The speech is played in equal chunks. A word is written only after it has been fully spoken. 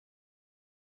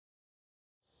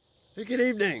Hey, good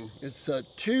evening. It's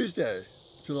Tuesday,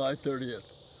 July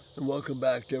 30th, and welcome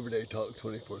back to Everyday Talk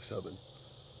 24/7.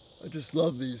 I just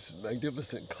love these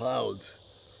magnificent clouds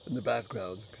in the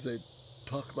background because they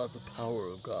talk about the power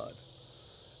of God.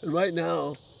 And right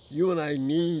now, you and I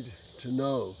need to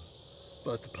know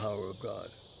about the power of God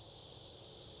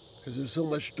because there's so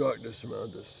much darkness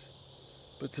around us.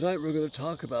 But tonight we're going to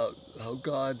talk about how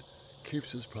God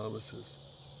keeps his promises.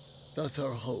 That's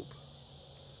our hope.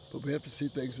 But we have to see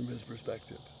things from his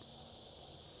perspective.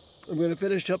 I'm going to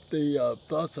finish up the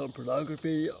thoughts on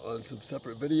pornography on some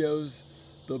separate videos.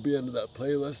 They'll be under that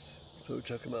playlist, so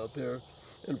check them out there.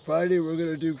 And Friday, we're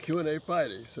going to do Q&A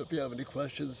Friday. So if you have any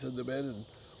questions, send them in and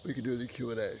we can do the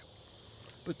Q&A.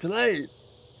 But tonight,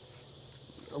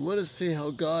 I want to see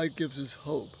how God gives us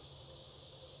hope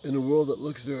in a world that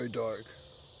looks very dark.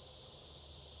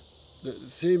 That it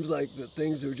seems like that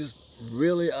things are just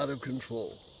really out of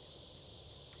control,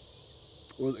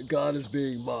 or that God is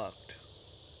being mocked.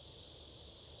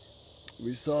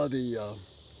 We saw the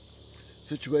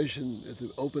situation at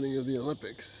the opening of the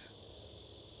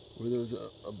Olympics where there was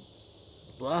a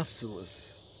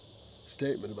blasphemous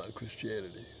statement about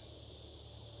Christianity.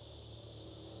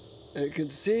 And it can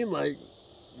seem like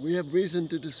we have reason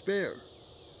to despair.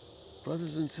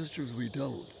 Brothers and sisters, we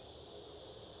don't.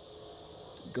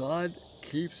 God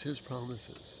keeps his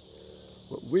promises.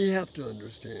 What we have to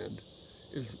understand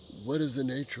is what is the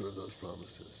nature of those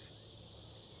promises.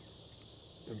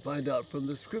 And find out from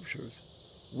the scriptures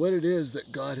what it is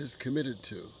that God has committed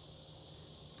to.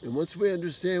 And once we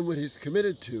understand what he's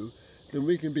committed to, then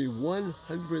we can be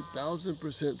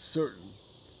 100,000% certain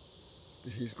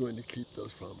that he's going to keep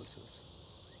those promises.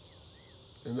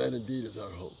 And that indeed is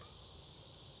our hope.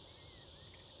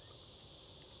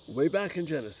 Way back in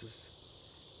Genesis,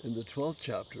 in the 12th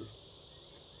chapter,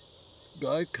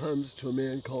 God comes to a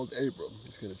man called Abram.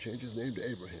 He's going to change his name to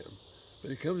Abraham. But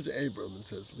he comes to Abram and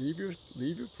says, leave your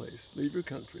place, leave your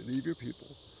country, leave your people,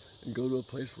 and go to a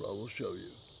place where I will show you.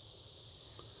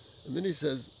 And then he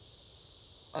says,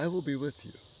 I will be with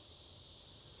you.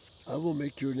 I will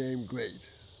make your name great.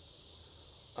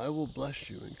 I will bless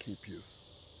you and keep you.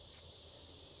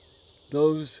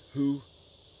 Those who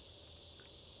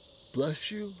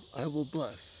bless you, I will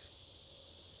bless.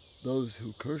 Those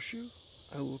who curse you,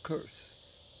 I will curse.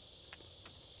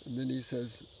 And then he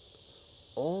says,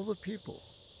 all the people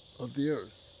of the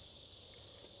earth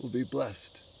will be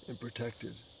blessed and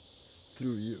protected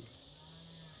through you.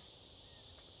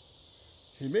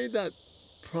 He made that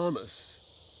promise,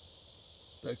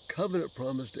 that covenant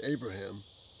promise to Abraham,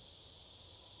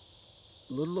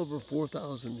 a little over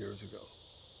 4,000 years ago.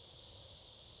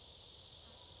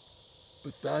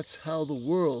 But that's how the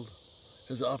world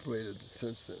has operated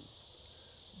since then.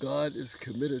 God is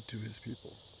committed to his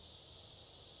people.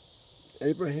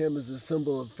 Abraham is a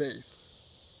symbol of faith.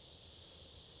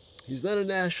 He's not a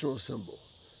national symbol.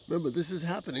 Remember, this is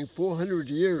happening 400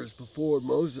 years before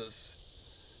Moses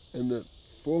and the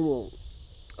formal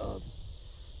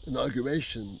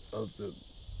inauguration of the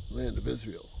land of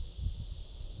Israel.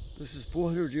 This is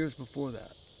 400 years before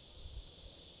that.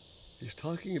 He's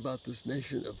talking about this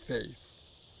nation of faith.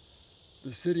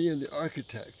 The city and the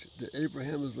architect that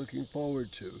Abraham is looking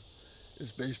forward to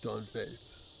is based on faith.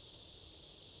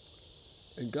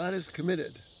 And God is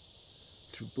committed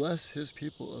to bless his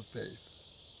people of faith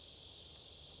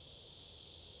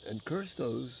and curse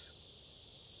those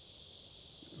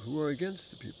who are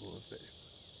against the people of faith.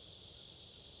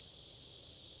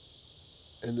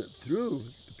 And that through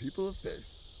the people of faith,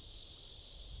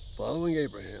 following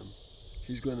Abraham,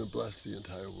 he's going to bless the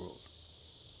entire world.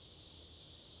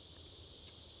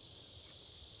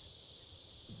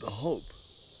 The hope,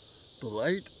 the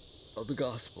light of the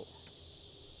gospel,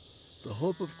 the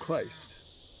hope of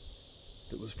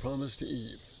Christ that was promised to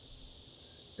Eve.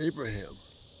 Abraham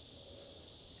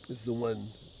is the one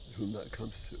whom that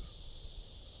comes to.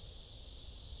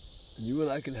 And you and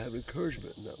I can have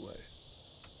encouragement in that way.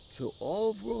 So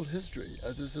all of world history,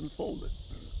 as it's unfolded,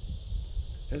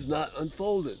 has not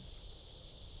unfolded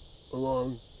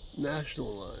along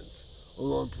national lines,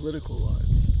 along political lines.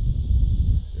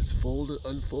 It's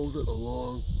unfolded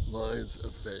along lines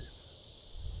of faith.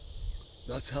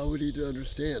 That's how we need to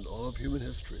understand all of human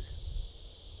history.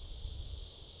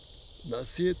 Not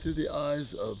see it through the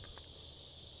eyes of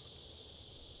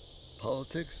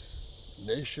politics,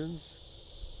 nations,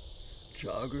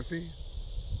 geography,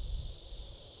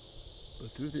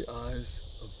 but through the eyes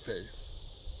of faith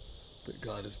that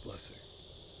God is blessing.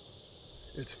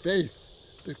 It's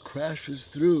faith that crashes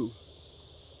through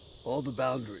all the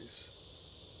boundaries.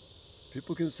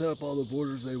 People can set up all the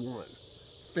borders they want.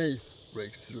 Faith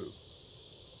breaks through.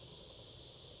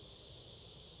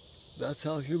 That's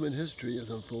how human history is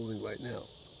unfolding right now.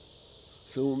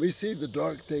 So when we see the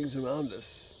dark things around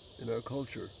us in our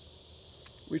culture,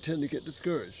 we tend to get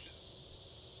discouraged.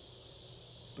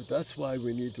 But that's why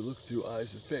we need to look through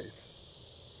eyes of faith.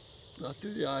 Not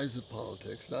through the eyes of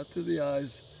politics, not through the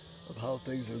eyes of how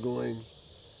things are going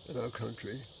in our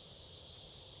country.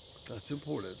 That's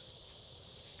important.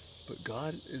 But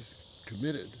God is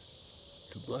committed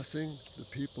to blessing the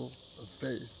people of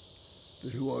faith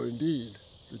that who are indeed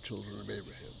the children of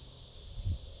Abraham.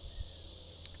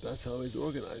 That's how he's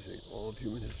organizing all of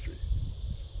human history.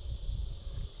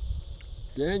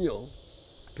 Daniel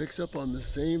picks up on the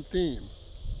same theme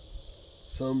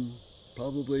some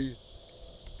probably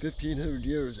 1,500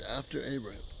 years after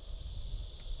Abraham.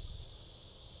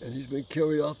 And he's been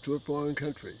carried off to a foreign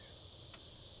country.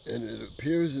 And it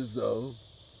appears as though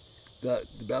that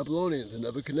the Babylonians and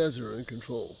Nebuchadnezzar are in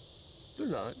control. They're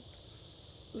not.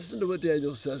 Listen to what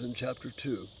Daniel says in chapter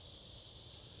 2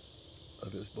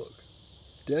 of his book.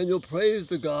 Daniel praised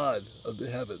the God of the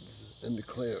heavens and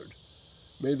declared,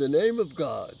 "May the name of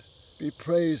God be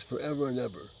praised forever and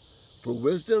ever. For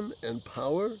wisdom and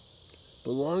power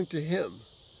belong to him.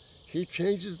 He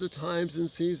changes the times and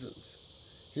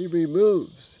seasons. He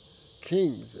removes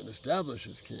kings and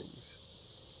establishes kings.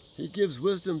 He gives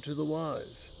wisdom to the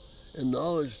wise and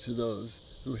knowledge to those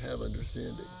who have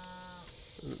understanding."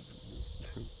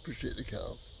 Appreciate the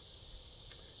cow.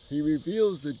 He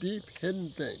reveals the deep hidden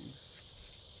things.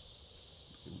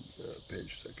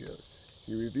 Page second.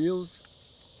 He reveals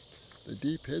the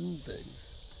deep hidden things.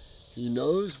 He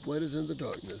knows what is in the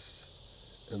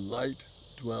darkness, and light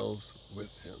dwells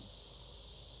with him.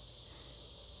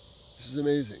 This is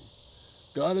amazing.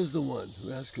 God is the one who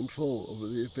has control over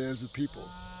the affairs of people,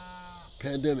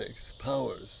 pandemics,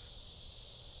 powers,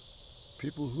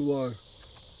 people who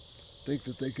think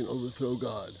that they can overthrow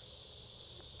God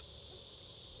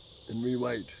and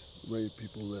rewrite the way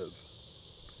people live.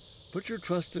 Put your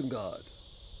trust in God.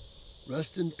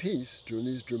 Rest in peace during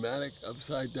these dramatic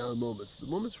upside-down moments, the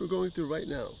moments we're going through right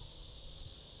now.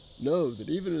 Know that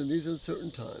even in these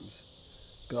uncertain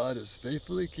times, God is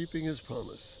faithfully keeping his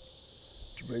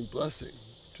promise to bring blessing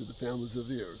to the families of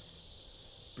the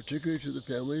earth, particularly to the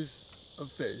families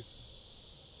of faith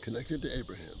connected to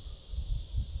Abraham.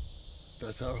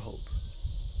 That's our hope.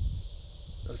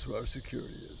 That's where our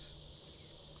security is.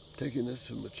 Taking this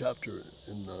from a chapter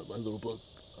in my little book,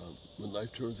 When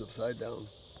Life Turns Upside Down,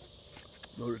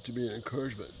 wrote it to be an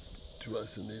encouragement to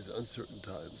us in these uncertain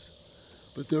times.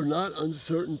 But they're not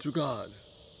uncertain to God,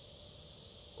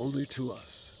 only to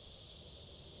us.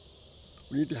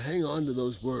 We need to hang on to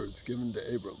those words given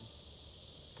to Abram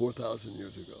 4,000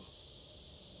 years ago.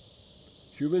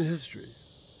 Human history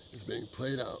is being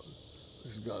played out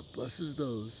because God blesses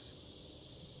those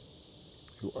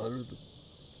who honor the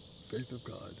faith of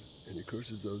God, and he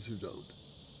curses those who don't.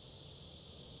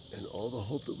 And all the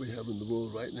hope that we have in the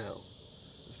world right now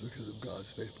is because of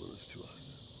God's faithfulness to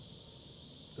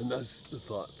us. And that's the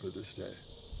thought for this day.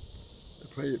 I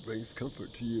pray it brings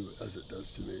comfort to you as it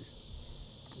does to me.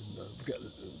 And we've got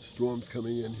storms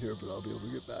coming in here, but I'll be able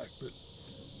to get back. But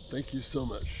thank you so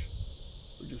much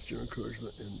for just your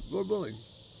encouragement. And Lord willing,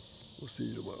 we'll see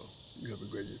you tomorrow. You have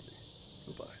a great evening.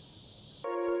 Bye-bye.